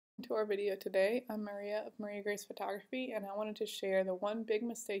To our video today. I'm Maria of Maria Grace Photography, and I wanted to share the one big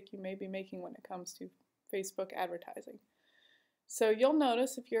mistake you may be making when it comes to Facebook advertising. So you'll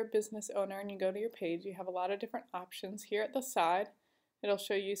notice if you're a business owner and you go to your page, you have a lot of different options. Here at the side, it'll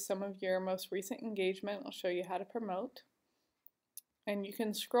show you some of your most recent engagement. It'll show you how to promote. And you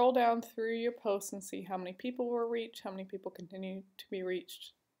can scroll down through your posts and see how many people were reached, how many people continue to be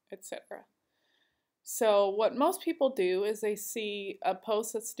reached, etc. So what most people do is they see a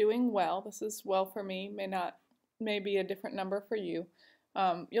post that's doing well. This is well for me, may be a different number for you.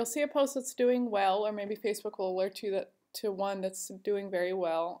 You'll see a post that's doing well, or maybe Facebook will alert you to one that's doing very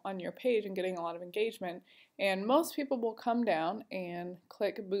well on your page and getting a lot of engagement. And most people will come down and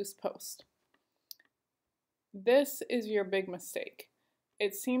click Boost Post. This is your big mistake.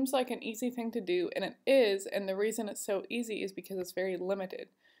 It seems like an easy thing to do, and it is, and the reason it's so easy is because it's very limited.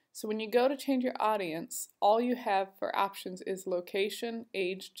 So when you go to change your audience, all you have for options is location,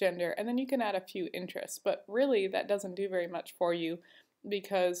 age, gender, and then you can add a few interests. But really, that doesn't do very much for you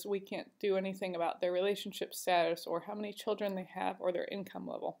because we can't do anything about their relationship status or how many children they have or their income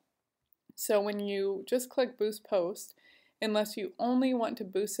level. So when you just click Boost Post, unless you only want to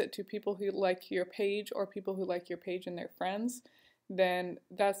boost it to people who like your page or people who like your page and their friends, then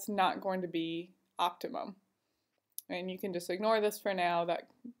that's not going to be optimum. And you can just ignore this for now. That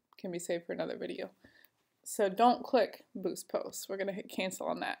can be saved for another video. So don't click Boost Posts. We're going to hit cancel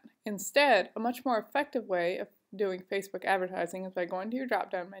on that. Instead, a much more effective way of doing Facebook advertising is by going to your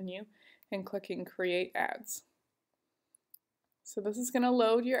drop-down menu and clicking Create Ads. So this is going to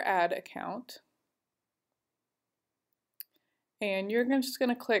load your ad account. And you're just going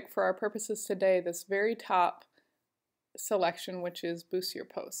to click, for our purposes today, this very top selection, which is Boost Your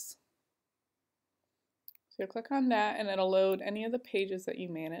Posts. So you'll click on that and it'll load any of the pages that you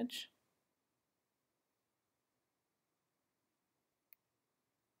manage.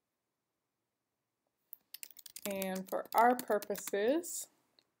 And for our purposes,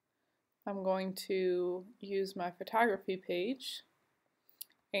 I'm going to use my photography page.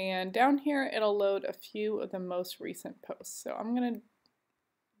 And down here it'll load a few of the most recent posts. So I'm going to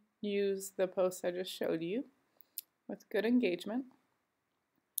use the posts I just showed you with good engagement.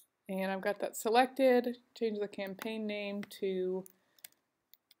 And I've got that selected. Change the campaign name to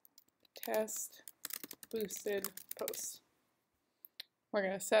Test Boosted Posts. We're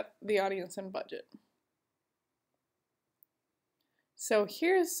going to set the audience and budget. So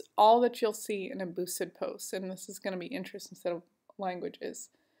here's all that you'll see in a boosted post, and this is going to be interests instead of languages.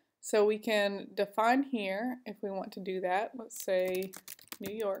 So we can define here if we want to do that. Let's say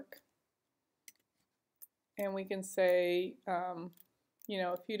New York. And we can say,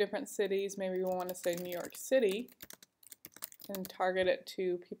 a few different cities. Maybe we want to say New York City and target it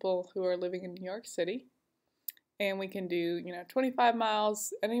to people who are living in New York City. And we can do, 25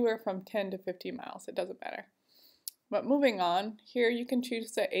 miles, anywhere from 10 to 50 miles. It doesn't matter. But moving on, here you can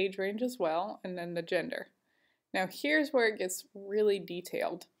choose the age range as well, and then the gender. Now here's where it gets really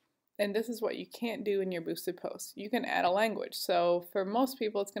detailed. And this is what you can't do in your boosted post. You can add a language. So for most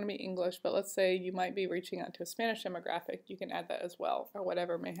people it's going to be English, but let's say you might be reaching out to a Spanish demographic, you can add that as well, or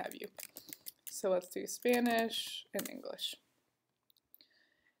whatever may have you. So let's do Spanish and English.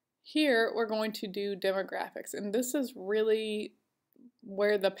 Here we're going to do demographics, and this is really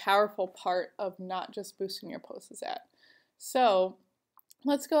where the powerful part of not just boosting your posts is at. So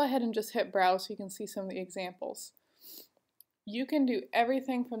let's go ahead and just hit browse so you can see some of the examples. You can do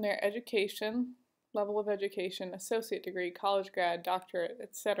everything from their education, level of education, associate degree, college grad, doctorate,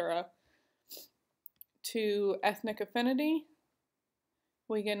 etc., to ethnic affinity.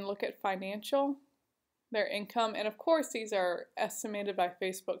 We can look at financial, their income, and of course these are estimated by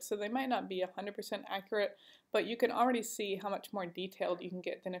Facebook, so they might not be 100% accurate, but you can already see how much more detailed you can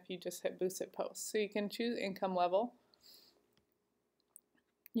get than if you just hit boosted posts. So you can choose income level.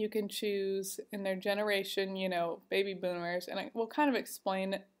 You can choose in their generation, baby boomers, and we'll kind of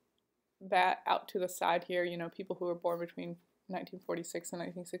explain that out to the side here, people who were born between 1946 and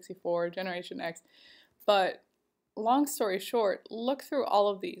 1964, Generation X. But long story short, look through all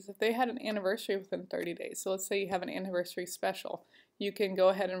of these. If they had an anniversary within 30 days, so let's say you have an anniversary special, you can go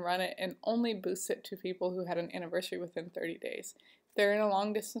ahead and run it and only boost it to people who had an anniversary within 30 days. If they're in a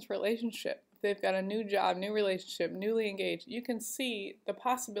long distance relationship, if they've got a new job, new relationship, newly engaged, you can see the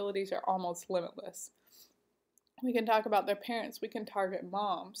possibilities are almost limitless. We can talk about their parents, we can target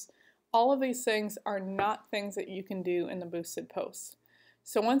moms. All of these things are not things that you can do in the boosted posts.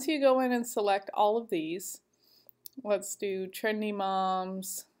 So once you go in and select all of these, let's do trendy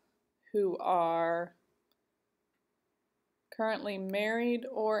moms who are currently married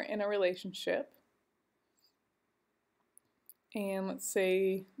or in a relationship. and let's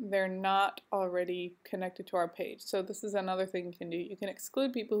say they're not already connected to our page. So this is another thing you can do. You can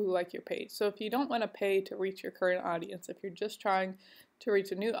exclude people who like your page. So if you don't want to pay to reach your current audience, if you're just trying to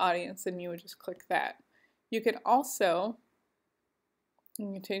reach a new audience, then you would just click that. You can also,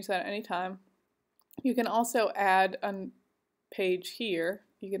 you can change that at any time. You can also add a page here.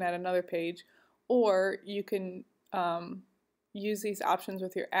 You can add another page, or you can use these options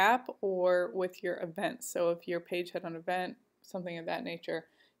with your app or with your events. So if your page had an event, something of that nature,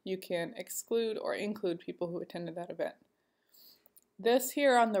 you can exclude or include people who attended that event. This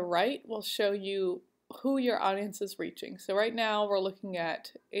here on the right will show you who your audience is reaching. So right now we're looking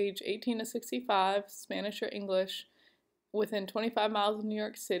at age 18 to 65, Spanish or English, within 25 miles of New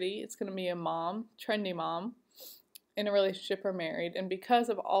York City. It's going to be a mom, trendy mom, in a relationship or married. And because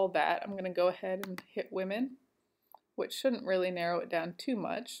of all that, I'm going to go ahead and hit women, which shouldn't really narrow it down too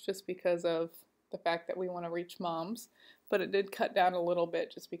much just because of the fact that we want to reach moms. But it did cut down a little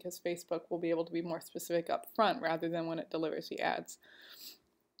bit just because Facebook will be able to be more specific up front rather than when it delivers the ads.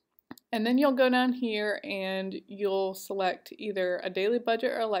 And then you'll go down here and you'll select either a daily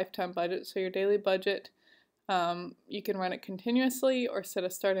budget or a lifetime budget. So your daily budget, you can run it continuously or set a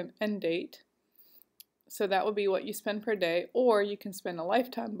start and end date. So that would be what you spend per day, or you can spend a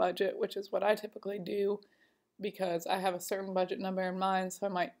lifetime budget, which is what I typically do because I have a certain budget number in mind, so I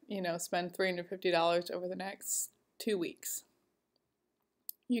might, spend $350 over the next 2 weeks.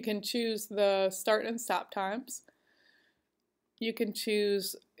 You can choose the start and stop times. You can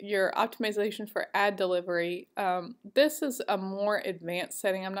choose your optimization for ad delivery. This is a more advanced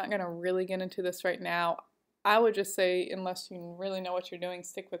setting. I'm not going to really get into this right now. I would just say, unless you really know what you're doing,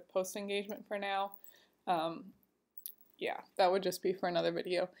 stick with post engagement for now. Yeah, that would just be for another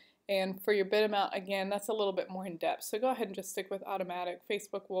video. And for your bid amount, again, that's a little bit more in depth. So go ahead and just stick with automatic.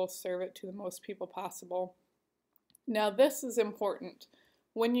 Facebook will serve it to the most people possible. Now this is important.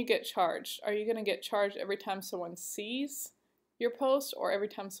 When you get charged, are you going to get charged every time someone sees your post or every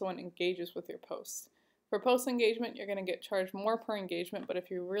time someone engages with your post? For post engagement, you're going to get charged more per engagement, but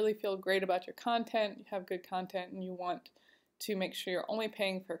if you really feel great about your content, you have good content, and you want to make sure you're only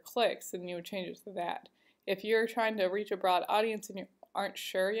paying for clicks, then you would change it to that. If you're trying to reach a broad audience and you aren't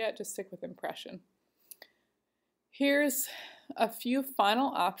sure yet, just stick with impression. Here's a few final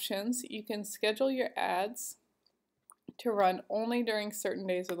options. You can schedule your ads to run only during certain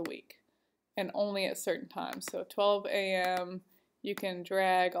days of the week and only at certain times. So 12 a.m. you can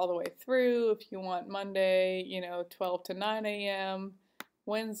drag all the way through. If you want Monday, 12 to 9 a.m.,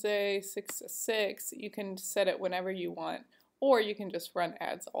 Wednesday 6 to 6, you can set it whenever you want, or you can just run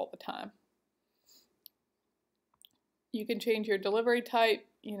ads all the time. You can change your delivery type,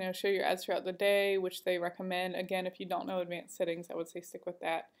 show your ads throughout the day, which they recommend. Again, if you don't know advanced settings, I would say stick with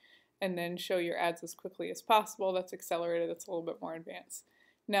that. And then show your ads as quickly as possible. That's accelerated, that's a little bit more advanced.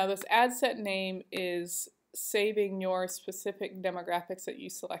 Now this ad set name is saving your specific demographics that you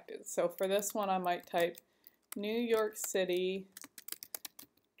selected. So for this one, I might type New York City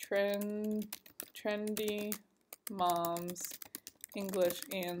trendy moms, English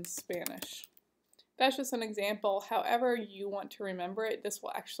and Spanish. That's just an example. However you want to remember it, this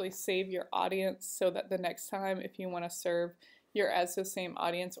will actually save your audience so that the next time if you want to serve your ads to the same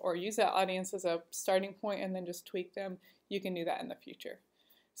audience or use that audience as a starting point and then just tweak them, you can do that in the future.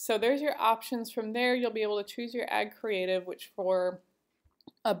 So there's your options. From there, you'll be able to choose your ad creative, which for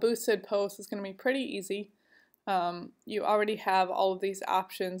a boosted post is going to be pretty easy. You already have all of these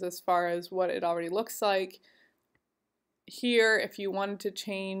options as far as what it already looks like. Here, if you wanted to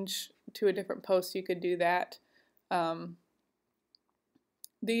change to a different post, you could do that.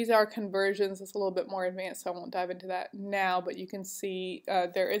 These are conversions. It's a little bit more advanced, so I won't dive into that now, but you can see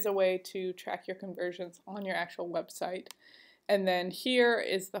there is a way to track your conversions on your actual website. And then here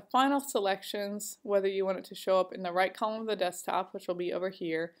is the final selections, whether you want it to show up in the right column of the desktop, which will be over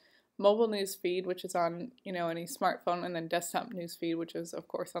here, mobile news feed, which is on any smartphone, and then desktop news feed, which is of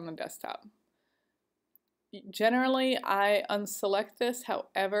course on the desktop. Generally, I unselect this.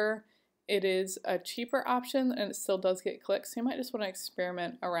 However, it is a cheaper option and it still does get clicks, so you might just want to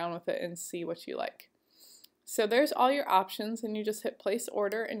experiment around with it and see what you like. So there's all your options, and you just hit place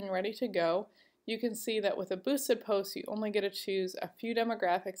order and you're ready to go. You can see that with a boosted post, you only get to choose a few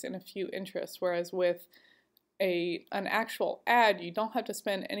demographics and a few interests, whereas with an actual ad, you don't have to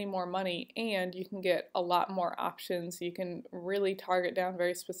spend any more money and you can get a lot more options. You can really target down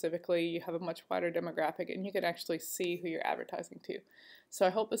very specifically. You have a much wider demographic and you can actually see who you're advertising to. So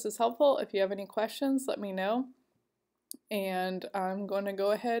I hope this is helpful. If you have any questions, let me know. And I'm going to go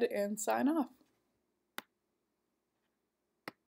ahead and sign off.